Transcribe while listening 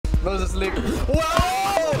Bro's asleep.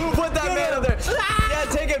 Whoa! Who put that man up there? Yeah,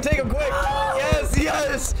 take him quick. Yes,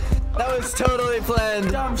 yes. That was totally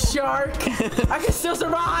planned. Dumb shark. I can still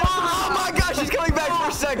survive. Oh my gosh, he's coming back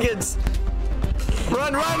for seconds.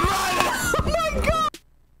 Run, run, run! Oh my god!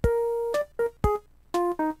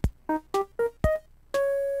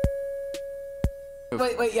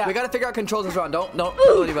 Wait, yeah. We gotta figure out controls this round. Don't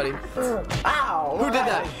kill anybody. Ow! Who did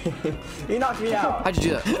that? You knocked me out. How'd you do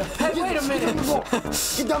that? Hey, wait a minute.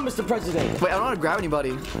 Get done, Mr. President. Wait, I don't want to grab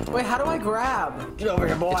anybody. Wait, how do I grab? Get over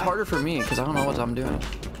here, boy. It's harder for me because I don't know what I'm doing.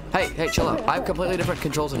 Hey, chill out. I have completely different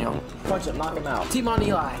controls than y'all. Punch him, knock him out. Team on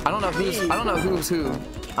Eli. I don't know who's who.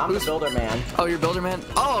 I'm the builder man. Oh, you're Builder Man?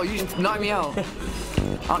 Oh, you just knocked me out. I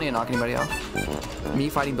don't need to knock anybody out. Me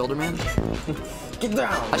fighting Builder Man? Get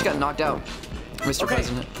down. I just got knocked out, Mr.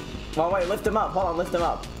 President. Well, wait, lift him up. Hold on, lift him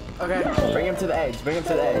up. Okay. Bring him to the edge. Bring him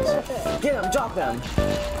to the edge. Get him. Drop them.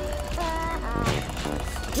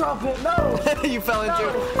 Drop it. No. You fell into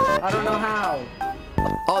it. I don't know how.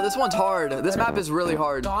 Oh, this one's hard. This map is really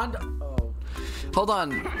hard. Dawn. Oh. Hold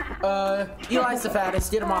on. Eli's the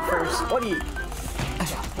fattest. Get him off first. What do you?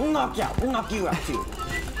 Knock you out. We'll knock you out too.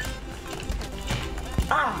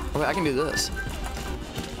 Ah. Wait, I can do this.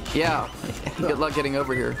 Yeah. Good luck getting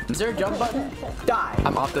over here. Is there a jump button? Die.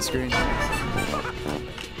 I'm off the screen.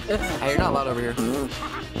 Hey, you're not allowed over here.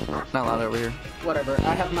 Not allowed over here. Whatever.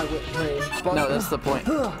 I have my whip cream. No, that's the point.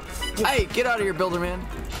 Hey, get out of here, Builder Man.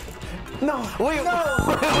 No. Wait,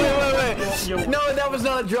 wait. No, that was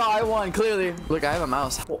not a draw. I won, clearly. Look, I have a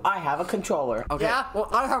mouse. Well, I have a controller. Okay. Yeah? Well,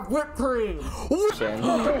 I have whipped cream.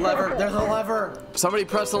 Lever. There's a lever. Somebody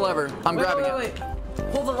press the lever. I'm grabbing it. Wait.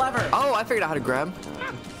 Pull the lever. Oh, I figured out how to grab.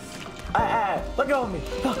 Let go of me.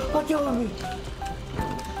 Let go of me.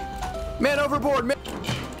 Man overboard, man.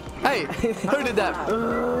 Hey, who did that?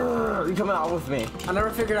 You coming out with me? I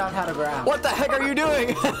never figured out how to grab. What the heck are you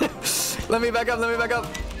doing? Let me back up, let me back up.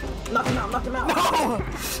 Knock him out, knock him out. No!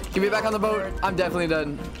 Get me back on the boat. I'm definitely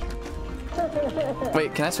done.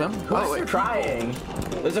 Wait, can I swim? Oh, wait. Crying.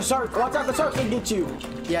 There's a shark. Watch out, the shark's gonna get you.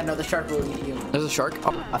 Yeah, no, the shark will eat you. There's a shark?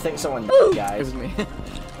 Oh, I think someone died, it guys. was me.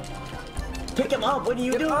 Pick him up. What are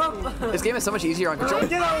you doing? This game is so much easier on control.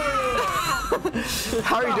 Get over here.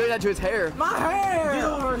 How are you doing that to his hair? My hair! Get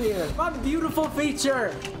over here. My beautiful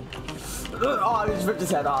feature! Oh, I just ripped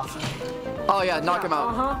his head off. Oh yeah, knock him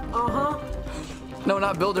out. No,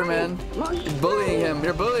 not Builder Man. Bullying him.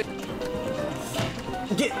 You're bullying.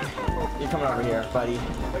 You're coming over here, buddy.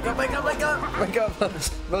 Wake up, wake up, wake up. Wake up.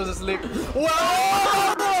 Bro's asleep.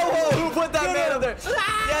 Whoa! Who put that man up there?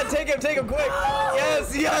 Yeah, take him quick.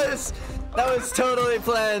 Yes, yes. That was totally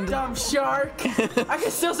planned. Dumb shark. I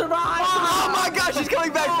can still survive. Oh my gosh, he's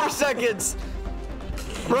coming back for seconds.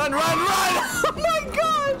 Run, run, run! Oh my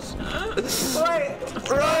gosh! Wait!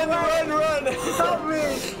 Run! Help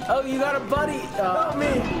me! Oh, you got a buddy. Help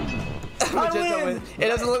me! I win. It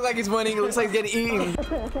doesn't look like he's winning. It looks like he's getting eaten.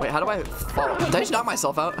 Wait, how do I fall? Did I just knock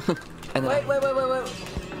myself out? And then Wait.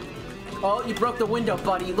 Oh, you broke the window,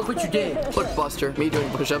 buddy. Look what you did. Look, Buster. Me doing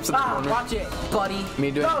push-ups in the corner. Watch it, buddy.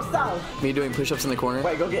 Me doing. No, stop! Me doing push-ups in the corner.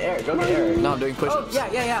 Wait, go get Eric. Go get Eric. No, I'm doing Oh, push-ups.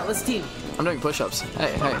 yeah. Let's team. I'm doing push-ups.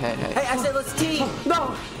 Hey. Hey, I said let's team.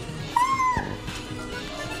 No!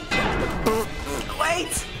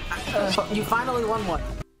 Wait. You finally won one.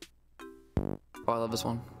 Oh, I love this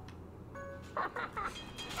one.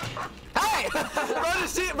 Hey! Bro,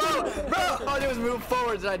 just see it, bro! All I did was move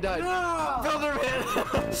forwards and I died. No! Builder Man!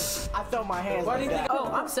 I throw my hands Why do like you think? that.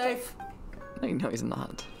 Oh, I'm safe. No, he's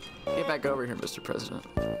not. Get back over here, Mr. President.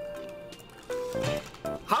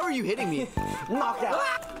 How are you hitting me? Knock out!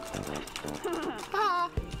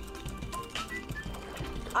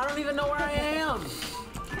 I don't even know where I am.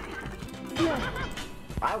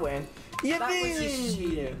 I win. That was just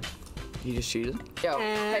cheating. You just cheated? Yo,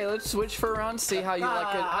 hey, let's switch for a round. See how you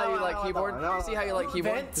like it. How you like keyboard? See how you like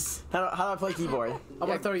keyboard. Vince, How do I play keyboard? I'm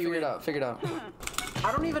gonna throw you Figure in. it out. Figure it out.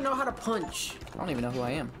 I don't even know how to punch. I don't even know who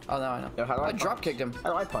I am. Oh, now I know. Yo, how do I drop punch? kicked him.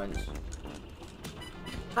 How do I punch?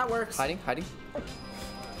 That works. Hiding.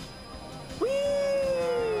 Whee!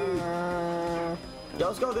 Yo,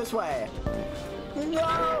 let's go this way.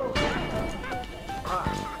 No!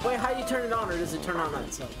 Wait, how do you turn it on, or does it turn on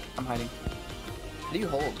itself? I'm hiding. How do you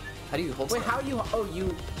hold? How do you hold? Wait, something? how you? Oh,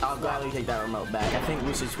 you. I'll gladly take that remote back. I think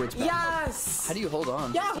we should switch back. Yes. How do you hold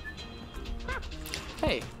on? Yeah.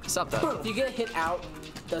 Hey, stop that. If you get hit out,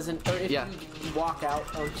 doesn't, or if Yeah. you walk out,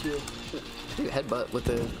 you. Do headbutt with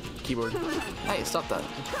the keyboard. Hey, stop that.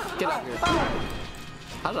 Get out here.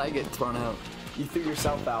 How did I get thrown out? You threw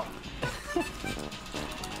yourself out.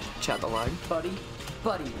 Chat the lag. Buddy.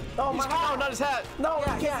 Buddy. Oh my Oh, god! not his hat. No,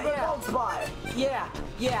 Yeah, he gets yeah, the yeah. gold spot. Yeah.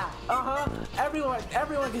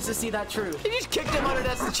 Everyone gets to see that truth. You just kicked him under.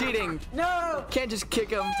 That's the cheating. No. Can't just kick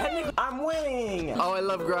him. Technically, I'm winning. Oh, I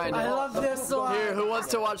love grinding. I love this one. Here, who wants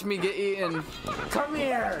to watch me get eaten? Come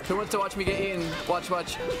here. Who wants to watch me get eaten? Watch. Oh,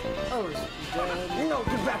 No,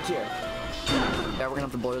 get back here. Yeah, we're gonna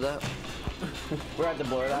have to blur that. We're at the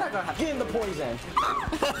blur not gonna that. have- Get in the poison.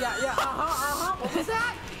 yeah. What was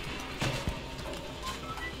that?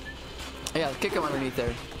 Yeah, kick him underneath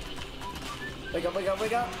there. Wake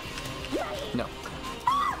up. No.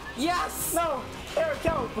 Yes. No, Eric,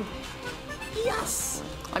 help. Yes.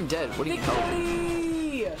 I'm dead. What do you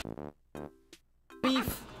Victory.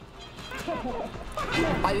 Beef.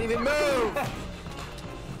 I didn't even move!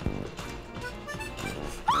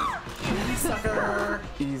 Sucker.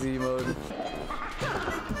 Easy mode.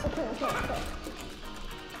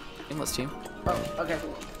 Aimless team. Oh, okay.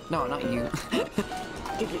 No, not you.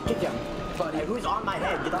 Kick him. Buddy. Hey, who's on my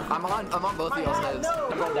head? Get off. I'm on both of y'all's heads.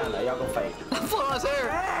 Go down there. Y'all go fight. I'm pulling his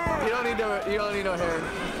hair. You don't need no hair.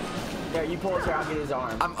 There, you pull his hair. I'll get his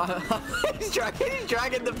arm. He's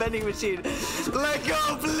dragging the vending machine. Let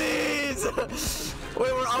go, please.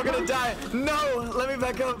 Wait, we're all gonna die. No, let me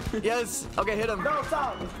back up. Yes. Okay, hit him. No,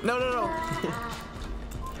 stop. No.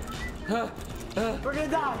 We're gonna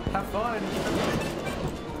die. Have fun.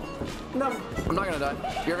 No. I'm not gonna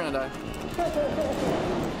die. You're gonna die.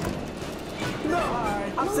 No.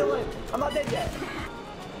 I'm still in. I'm not dead yet.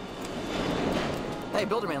 Hey,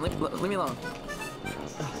 Builder Man, leave me alone.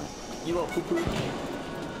 You little poo-poo.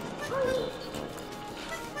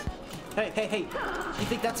 Hey. You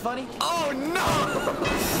think that's funny? Oh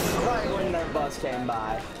no! Right when their bus came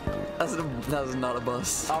by. That was not a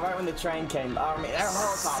bus. All right when the train came. I mean, their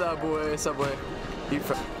helicopter. Subway.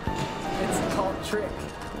 It's called trick.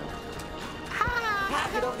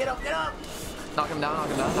 Get up. Knock him down.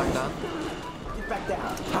 Get back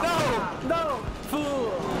down. No,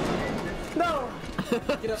 fool. No.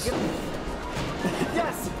 Get up.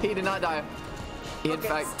 Yes. He did not die. He in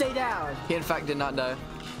fact Stay down. did not die.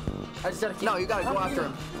 I just gotta keep. No, you gotta go after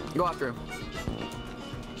him. Go after him.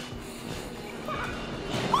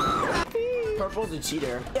 Purple's a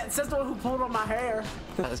cheater. Yeah, it says the one who pulled on my hair.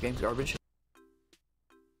 This game's garbage.